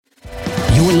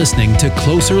listening to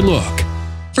Closer Look.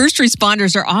 First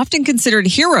responders are often considered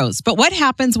heroes, but what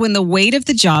happens when the weight of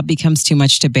the job becomes too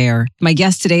much to bear? My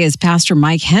guest today is Pastor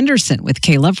Mike Henderson with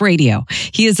K-Love Radio.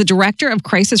 He is the director of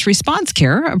Crisis Response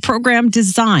Care, a program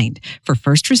designed for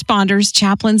first responders,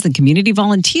 chaplains, and community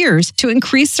volunteers to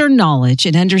increase their knowledge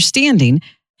and understanding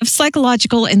of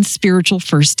psychological and spiritual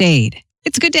first aid.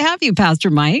 It's good to have you,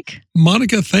 Pastor Mike.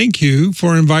 Monica, thank you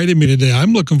for inviting me today.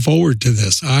 I'm looking forward to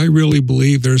this. I really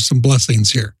believe there's some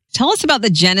blessings here. Tell us about the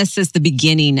genesis, the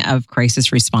beginning of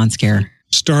Crisis Response Care.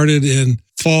 Started in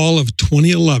fall of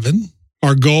 2011.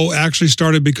 Our goal actually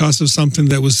started because of something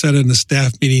that was said in a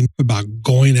staff meeting about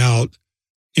going out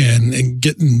and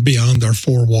getting beyond our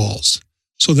four walls.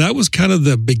 So that was kind of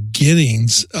the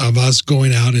beginnings of us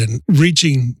going out and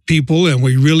reaching people. And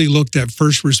we really looked at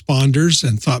first responders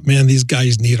and thought, man, these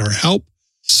guys need our help.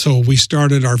 So we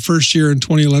started our first year in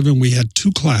 2011. We had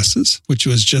 2 classes, which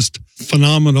was just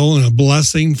phenomenal and a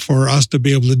blessing for us to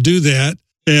be able to do that.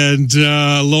 And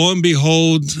lo and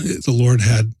behold, the Lord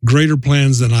had greater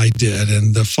plans than I did.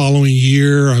 And the following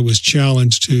year, I was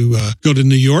challenged to go to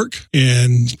New York,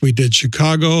 and we did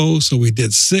Chicago. So we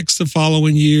did 6 the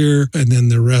following year, and then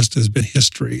the rest has been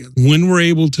history. When we're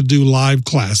able to do live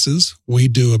classes, we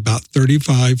do about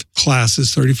 35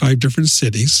 classes, 35 different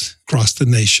cities across the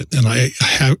nation. And I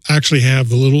actually have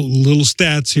the little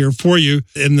stats here for you.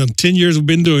 In the 10 years we've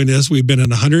been doing this, we've been in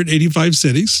 185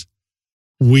 cities.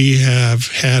 We have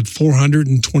had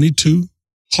 422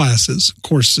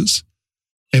 courses,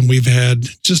 and we've had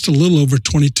just a little over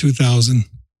 22,000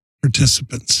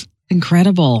 participants.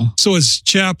 Incredible. So it's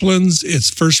chaplains,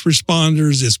 it's first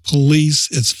responders, it's police,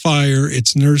 it's fire,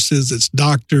 it's nurses, it's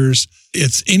doctors.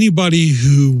 It's anybody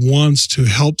who wants to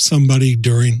help somebody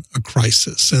during a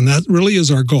crisis. And that really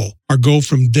is our goal. Our goal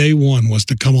from day one was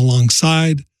to come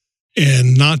alongside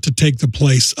and not to take the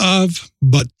place of,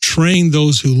 but train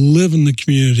those who live in the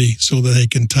community so that they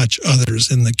can touch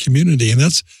others in the community. And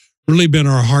that's really been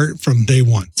our heart from day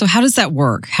one. So how does that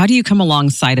work? How do you come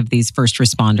alongside of these first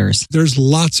responders? There's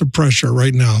lots of pressure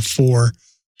right now for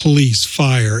police,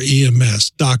 fire,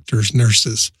 EMS, doctors,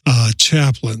 nurses,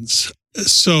 chaplains.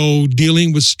 So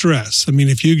dealing with stress. I mean,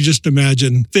 if you just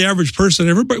imagine the average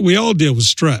person, we all deal with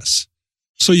stress.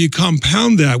 So you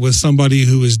compound that with somebody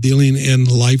who is dealing in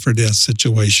life or death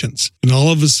situations. And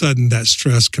all of a sudden that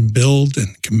stress can build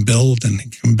and can build and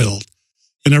can build.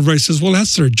 And everybody says, well,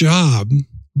 that's their job,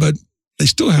 but they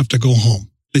still have to go home.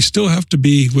 They still have to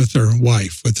be with their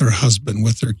wife, with their husband,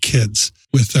 with their kids,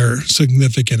 with their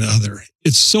significant other.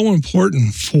 It's so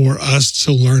important for us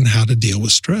to learn how to deal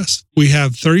with stress. We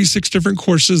have 36 different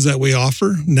courses that we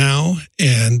offer now,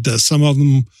 and some of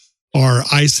them are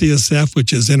ICSF,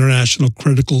 which is International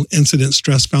Critical Incident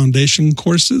Stress Foundation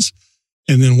courses.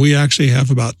 And then we actually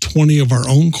have about 20 of our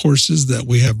own courses that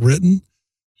we have written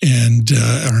and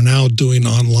are now doing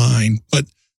online. But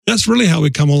that's really how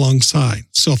we come alongside.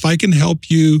 So if I can help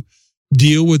you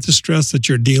deal with the stress that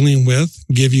you're dealing with,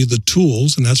 give you the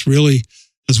tools, and that's really,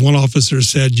 as one officer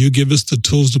said, you give us the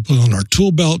tools to put on our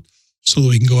tool belt so that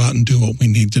we can go out and do what we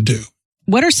need to do.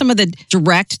 What are some of the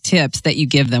direct tips that you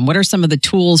give them? What are some of the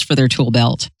tools for their tool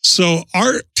belt? So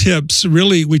our tips,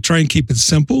 really, we try and keep it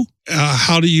simple.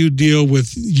 How do you deal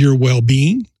with your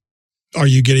well-being? Are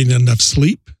you getting enough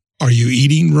sleep? Are you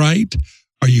eating right?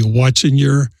 Are you watching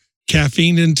your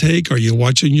caffeine intake? Are you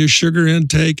watching your sugar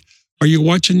intake? Are you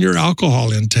watching your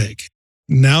alcohol intake?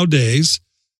 Nowadays,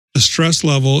 the stress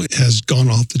level has gone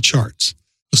off the charts.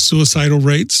 The suicidal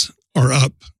rates are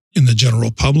up in the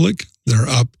general public. They're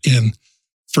up in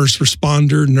first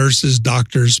responder, nurses,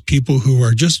 doctors, people who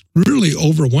are just really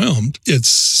overwhelmed. It's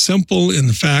simple in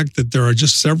the fact that there are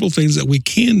just several things that we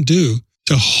can do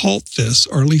to halt this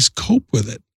or at least cope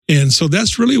with it. And so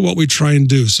that's really what we try and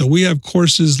do. So we have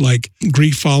courses like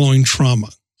grief following trauma.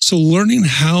 So learning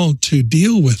how to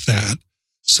deal with that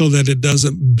so that it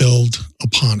doesn't build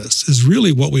upon us is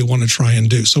really what we want to try and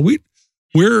do. So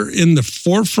we're in the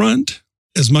forefront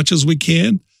as much as we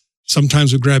can.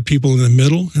 Sometimes we grab people in the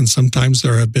middle, and sometimes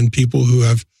there have been people who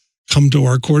have come to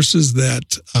our courses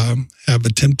that have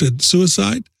attempted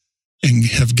suicide and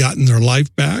have gotten their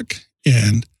life back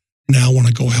and now want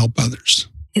to go help others.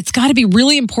 It's got to be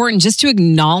really important just to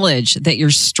acknowledge that you're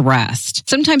stressed.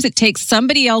 Sometimes it takes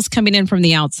somebody else coming in from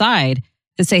the outside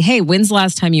to say, hey, when's the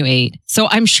last time you ate? So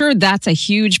I'm sure that's a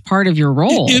huge part of your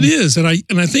role. It is. And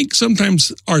I think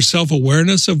sometimes our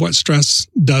self-awareness of what stress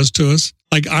does to us,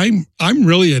 like I'm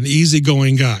really an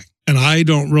easygoing guy, and I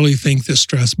don't really think that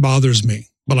stress bothers me.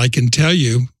 But I can tell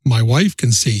you, my wife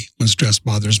can see when stress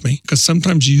bothers me, because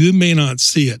sometimes you may not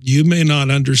see it. You may not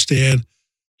understand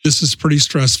this is pretty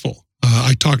stressful.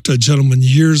 I talked to a gentleman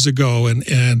years ago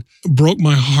and broke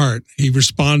my heart. He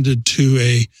responded to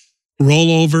a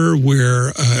rollover where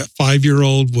a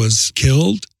 5-year-old was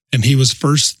killed, and he was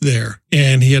first there.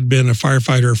 And he had been a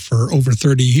firefighter for over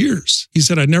 30 years. He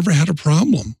said, I never had a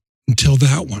problem until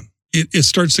that one. It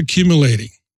starts accumulating.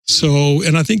 So,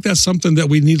 and I think that's something that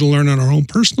we need to learn in our own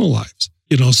personal lives.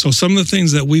 So some of the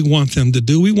things that we want them to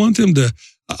do, we want them to,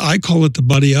 I call it the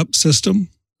buddy up system.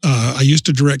 I used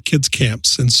to direct kids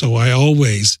camps. And so I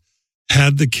always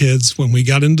had the kids, when we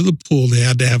got into the pool, they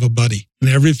had to have a buddy. And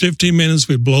every 15 minutes,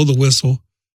 we'd blow the whistle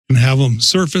and have them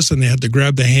surface, and they had to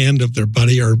grab the hand of their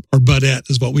buddy, or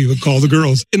budette is what we would call the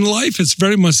girls. In life, it's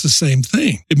very much the same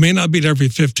thing. It may not be every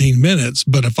 15 minutes,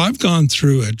 but if I've gone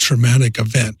through a traumatic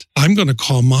event, I'm going to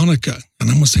call Monica, and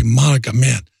I'm going to say, Monica,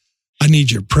 man, I need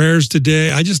your prayers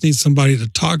today. I just need somebody to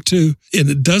talk to. And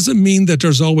it doesn't mean that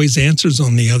there's always answers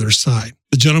on the other side.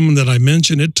 The gentleman that I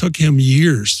mentioned, it took him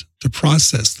years to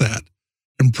process that,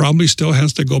 and probably still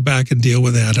has to go back and deal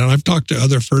with that. And I've talked to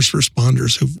other first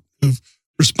responders who've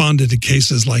responded to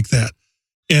cases like that,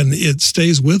 and it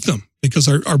stays with them because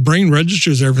our brain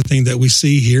registers everything that we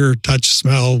see, hear, touch,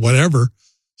 smell, whatever.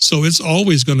 So it's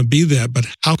always going to be that. But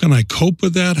how can I cope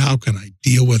with that? How can I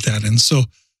deal with that? And so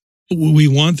we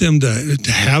want them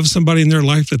to have somebody in their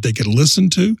life that they could listen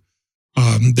to.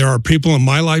 There are people in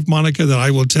my life, Monica, that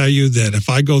I will tell you that if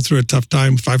I go through a tough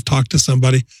time, if I've talked to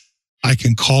somebody, I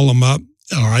can call them up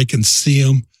or I can see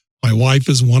them. My wife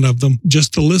is one of them,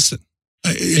 just to listen.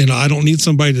 I don't need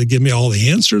somebody to give me all the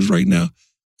answers right now.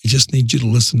 I just need you to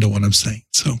listen to what I'm saying.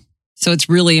 So it's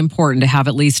really important to have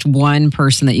at least one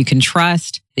person that you can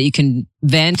trust, that you can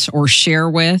vent or share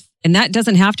with. And that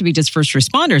doesn't have to be just first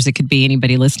responders. It could be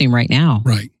anybody listening right now.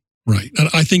 Right. And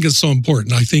I think it's so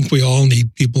important. I think we all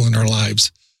need people in our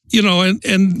lives.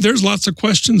 And there's lots of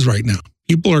questions right now.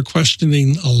 People are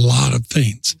questioning a lot of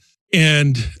things.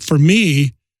 And for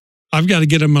me, I've got to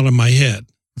get them out of my head.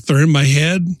 If they're in my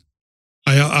head,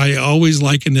 I always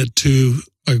liken it to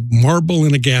a marble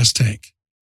in a gas tank.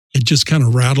 It just kind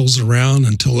of rattles around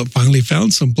until it finally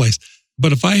found someplace.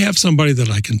 But if I have somebody that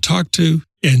I can talk to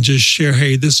and just share,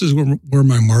 hey, this is where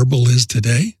my marble is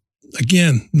today.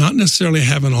 Again, not necessarily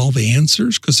having all the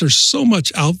answers, because there's so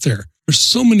much out there. There's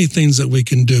so many things that we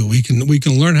can do. We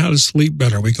can learn how to sleep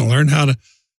better. We can learn how to,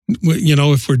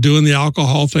 if we're doing the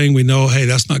alcohol thing, we know, hey,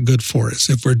 that's not good for us.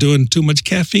 If we're doing too much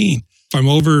caffeine, if I'm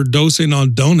overdosing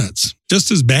on donuts,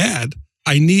 just as bad.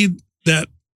 I need that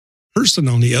person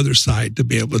on the other side to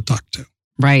be able to talk to.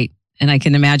 Right. And I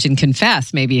can imagine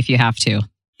confess maybe if you have to.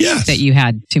 Yes. That you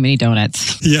had too many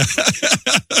donuts. Yeah.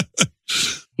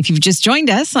 If you've just joined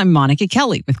us, I'm Monica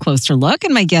Kelly with Closer Look,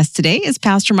 and my guest today is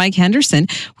Pastor Mike Henderson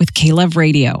with K-Love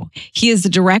Radio. He is the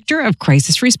director of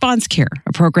Crisis Response Care,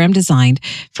 a program designed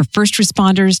for first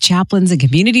responders, chaplains, and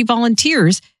community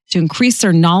volunteers to increase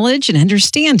their knowledge and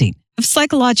understanding of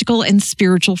psychological and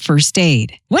spiritual first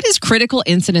aid. What is critical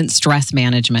incident stress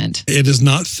management? It is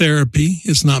not therapy.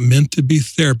 It's not meant to be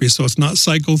therapy. So it's not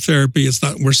psychotherapy. It's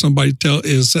not where somebody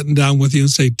is sitting down with you and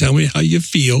say, tell me how you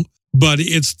feel. But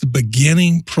it's the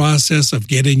beginning process of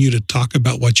getting you to talk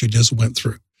about what you just went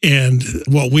through. And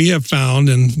what we have found,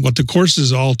 and what the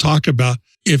courses all talk about,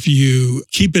 if you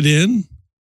keep it in,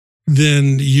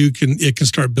 then it can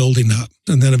start building up,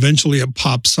 and then eventually it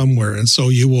pops somewhere. And so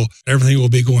everything will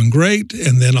be going great.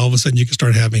 And then all of a sudden you can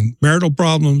start having marital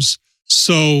problems.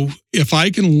 So if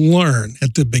I can learn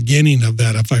at the beginning of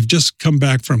that, if I've just come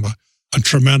back from a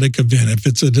traumatic event, if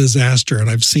it's a disaster and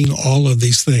I've seen all of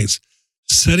these things,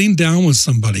 sitting down with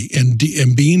somebody and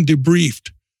being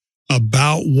debriefed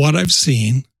about what I've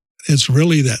seen, it's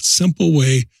really that simple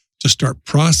way to start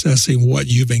processing what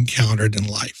you've encountered in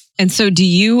life. And so do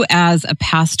you, as a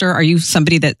pastor, are you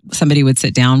somebody that somebody would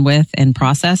sit down with and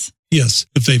process? Yes.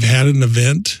 If they've had an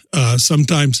event,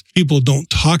 sometimes people don't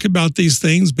talk about these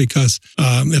things because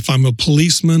if I'm a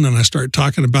policeman and I start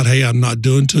talking about, hey, I'm not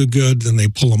doing too good, then they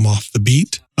pull them off the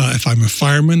beat. If I'm a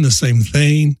fireman, the same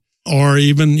thing. Or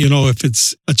even, if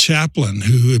it's a chaplain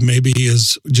who maybe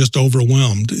is just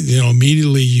overwhelmed,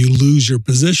 immediately you lose your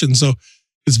position. So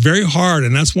it's very hard.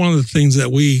 And that's one of the things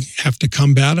that we have to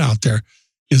combat out there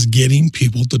is getting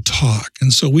people to talk.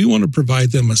 And so we want to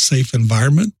provide them a safe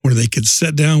environment where they can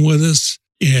sit down with us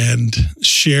and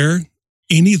share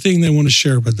anything they want to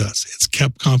share with us. It's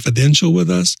kept confidential with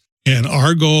us. And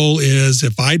our goal is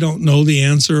if I don't know the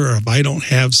answer or if I don't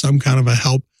have some kind of a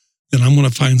help, then I'm going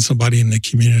to find somebody in the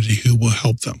community who will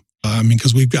help them.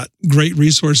 Because we've got great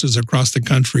resources across the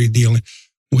country dealing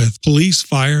with police,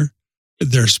 fire,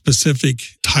 their specific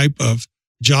type of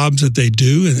jobs that they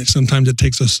do. And sometimes it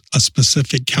takes a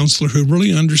specific counselor who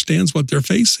really understands what they're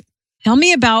facing. Tell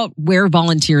me about where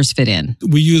volunteers fit in.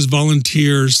 We use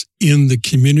volunteers in the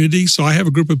community. So I have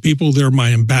a group of people, they're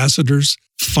my ambassadors,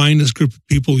 finest group of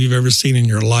people you've ever seen in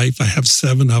your life. I have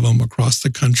 7 of them across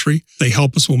the country. They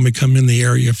help us when we come in the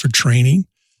area for training.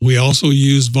 We also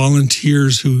use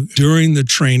volunteers who, during the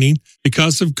training,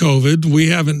 because of COVID, we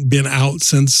haven't been out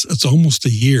since it's almost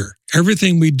a year.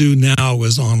 Everything we do now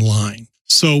is online.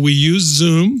 So we use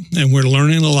Zoom, and we're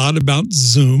learning a lot about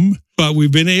Zoom, but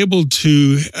we've been able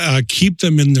to keep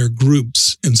them in their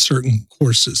groups in certain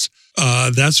courses.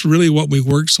 That's really what we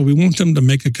work. So we want them to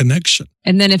make a connection.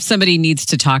 And then if somebody needs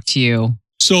to talk to you.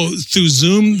 So through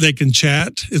Zoom, they can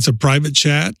chat. It's a private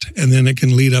chat, and then it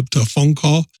can lead up to a phone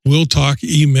call. We'll talk,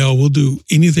 email. We'll do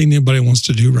anything anybody wants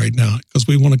to do right now because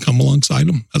we want to come alongside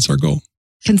them. That's our goal.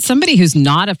 Can somebody who's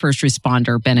not a first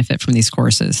responder benefit from these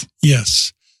courses?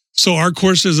 Yes. So our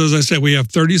courses, as I said, we have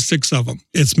 36 of them.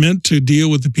 It's meant to deal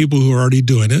with the people who are already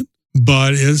doing it.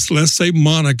 But let's say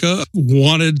Monica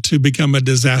wanted to become a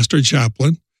disaster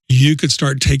chaplain. You could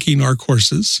start taking our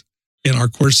courses. And our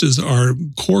courses are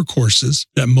core courses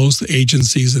that most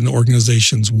agencies and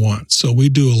organizations want. So we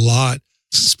do a lot.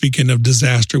 Speaking of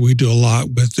disaster, we do a lot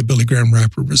with the Billy Graham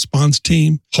Rapid Response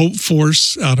Team, Hope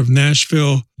Force out of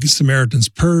Nashville, Samaritan's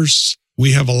Purse.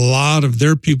 We have a lot of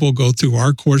their people go through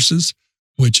our courses,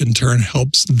 which in turn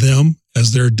helps them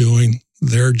as they're doing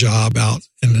their job out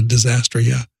in a disaster.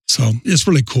 Yeah. So it's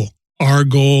really cool. Our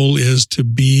goal is to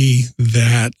be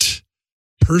that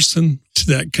person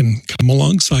that can come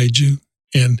alongside you.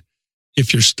 And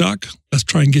if you're stuck, let's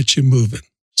try and get you moving.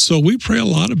 So we pray a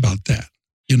lot about that.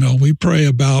 We pray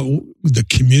about the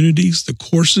communities, the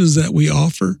courses that we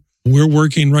offer. We're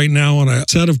working right now on a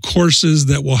set of courses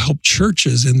that will help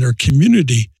churches in their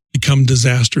community become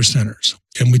disaster centers.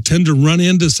 And we tend to run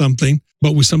into something,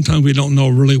 but sometimes we don't know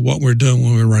really what we're doing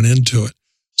when we run into it.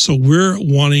 So we're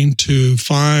wanting to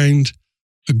find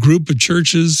a group of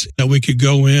churches that we could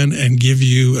go in and give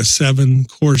you a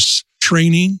 7-course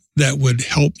training that would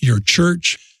help your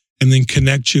church and then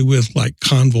connect you with like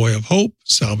Convoy of Hope,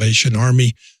 Salvation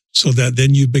Army, so that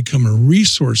then you become a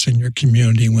resource in your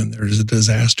community when there is a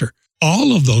disaster.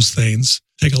 All of those things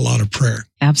take a lot of prayer.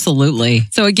 Absolutely.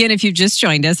 So again, if you've just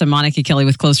joined us, I'm Monica Kelly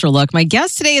with Closer Look. My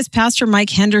guest today is Pastor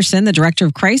Mike Henderson, the Director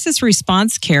of Crisis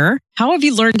Response Care. How have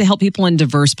you learned to help people in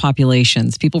diverse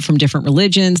populations, people from different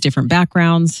religions, different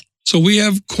backgrounds? So we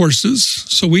have courses.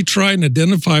 So we try and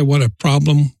identify what a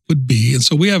problem would be. And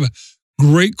so we have a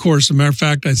great course. As a matter of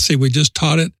fact, I'd say we just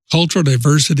taught it, Cultural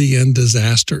Diversity in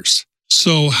Disasters.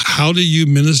 So how do you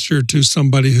minister to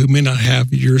somebody who may not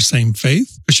have your same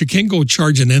faith? But you can't go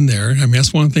charging in there. I mean,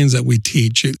 that's one of the things that we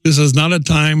teach. This is not a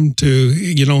time to,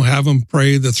 have them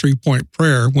pray the 3-point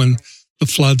prayer when the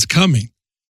flood's coming.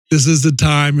 This is the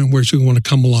time in which we want to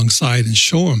come alongside and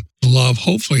show them the love,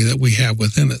 hopefully, that we have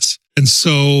within us. And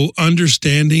so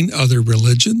understanding other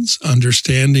religions,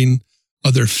 understanding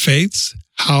other faiths,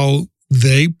 how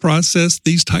they process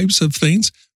these types of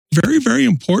things, very, very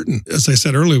important. As I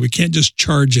said earlier, we can't just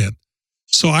charge in.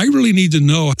 So I really need to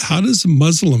know, how does a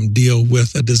Muslim deal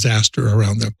with a disaster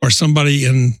around them? Or somebody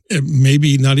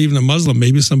maybe not even a Muslim,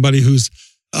 maybe somebody who's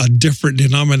a different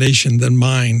denomination than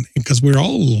mine, because we're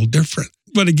all a little different.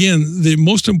 But again, the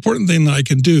most important thing that I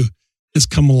can do is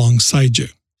come alongside you.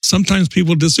 Sometimes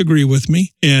people disagree with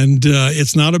me, and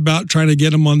it's not about trying to get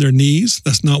them on their knees.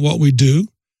 That's not what we do.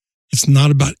 It's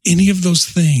not about any of those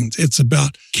things. It's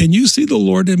about, can you see the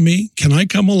Lord in me? Can I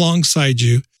come alongside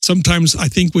you? Sometimes I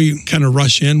think we kind of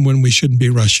rush in when we shouldn't be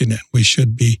rushing in. We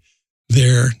should be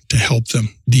there to help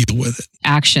them deal with it.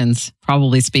 Actions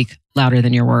probably speak louder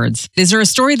than your words. Is there a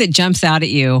story that jumps out at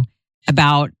you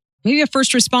about maybe a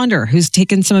first responder who's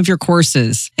taken some of your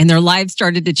courses and their lives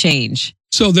started to change?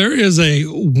 So there is a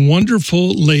wonderful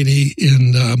lady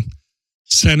in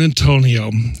San Antonio,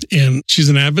 and she's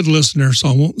an avid listener, so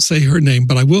I won't say her name,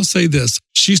 but I will say this.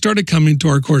 She started coming to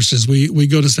our courses. We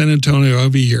go to San Antonio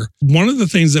every year. One of the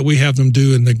things that we have them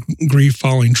do in the grief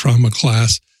following trauma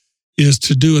class is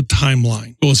to do a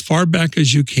timeline. Go as far back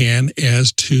as you can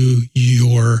as to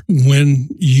when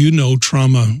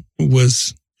trauma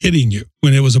was hitting you,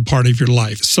 when it was a part of your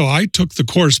life. So I took the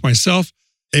course myself.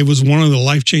 It was one of the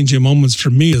life-changing moments for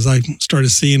me as I started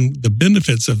seeing the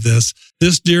benefits of this.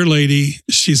 This dear lady,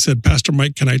 she said, "Pastor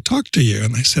Mike, can I talk to you?"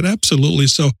 And I said, "Absolutely."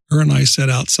 So her and I sat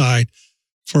outside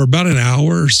for about an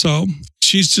hour or so.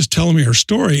 She's just telling me her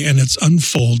story, and it's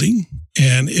unfolding.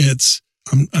 And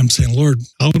I'm saying, "Lord,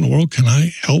 how in the world can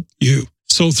I help you?"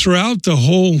 So throughout the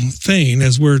whole thing,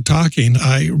 as we're talking,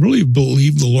 I really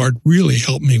believe the Lord really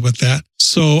helped me with that.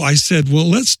 So I said, "Well,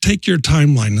 let's take your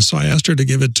timeline." And so I asked her to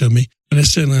give it to me. And I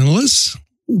said,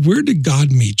 "Where did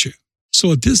God meet you?"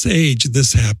 So at this age,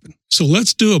 this happened. So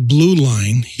let's do a blue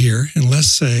line here and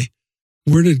let's say,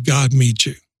 where did God meet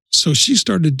you? So she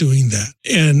started doing that.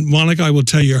 And Monica, I will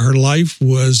tell you, her life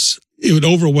it would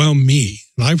overwhelm me.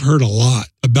 And I've heard a lot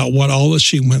about what all that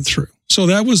she went through. So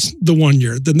that was the 1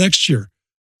 year. The next year,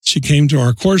 she came to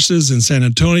our courses in San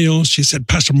Antonio. She said,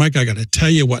 Pastor Mike, I got to tell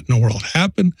you what in the world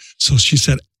happened. So she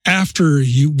said, after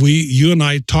you and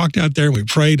I talked out there and we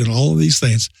prayed and all of these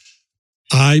things,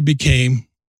 I became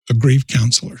a grief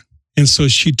counselor. And so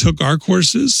she took our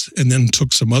courses and then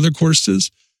took some other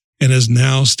courses and is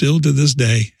now still to this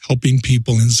day helping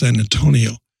people in San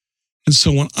Antonio. And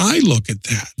so when I look at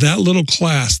that little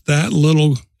class, that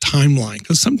little timeline,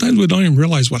 because sometimes we don't even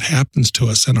realize what happens to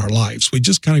us in our lives. We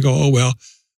just kind of go, oh, well,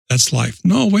 that's life.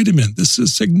 No, wait a minute. This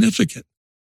is significant.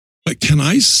 But can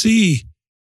I see,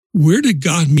 where did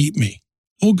God meet me?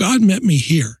 Oh, God met me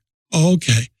here. Oh,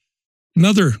 okay.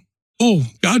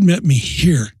 God met me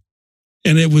here.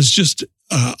 And it was just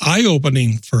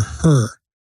eye-opening for her.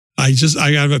 I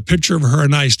have a picture of her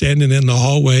and I standing in the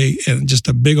hallway and just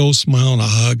a big old smile and a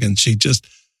hug. And she just,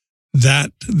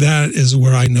 that is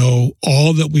where I know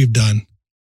all that we've done,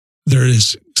 there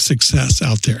is success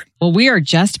out there. Well, we are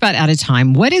just about out of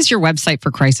time. What is your website for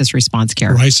crisis response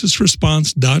care?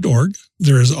 Crisisresponse.org.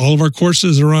 All of our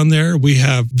courses are on there. We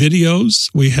have videos.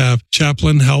 We have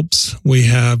chaplain helps. We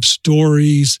have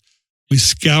stories. We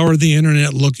scour the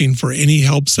internet looking for any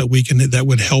helps that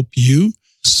would help you.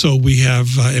 So we have,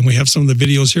 and we have some of the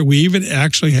videos here. We even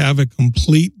actually have a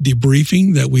complete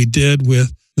debriefing that we did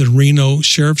with the Reno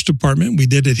Sheriff's Department. We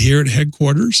did it here at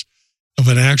headquarters of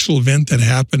an actual event that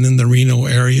happened in the Reno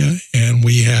area. And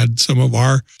we had some of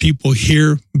our people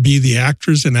here be the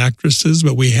actors and actresses,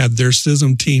 but we had their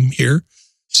CISM team here.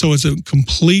 So it's a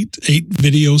complete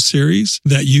 8-video series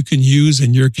that you can use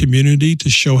in your community to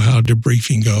show how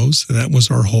debriefing goes. And that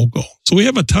was our whole goal. So we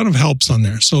have a ton of helps on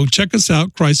there. So check us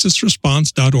out,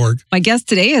 crisisresponse.org. My guest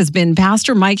today has been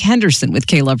Pastor Mike Henderson with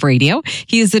K-Love Radio.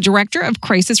 He is the Director of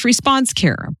Crisis Response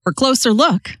Care. For a closer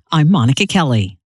look, I'm Monica Kelly.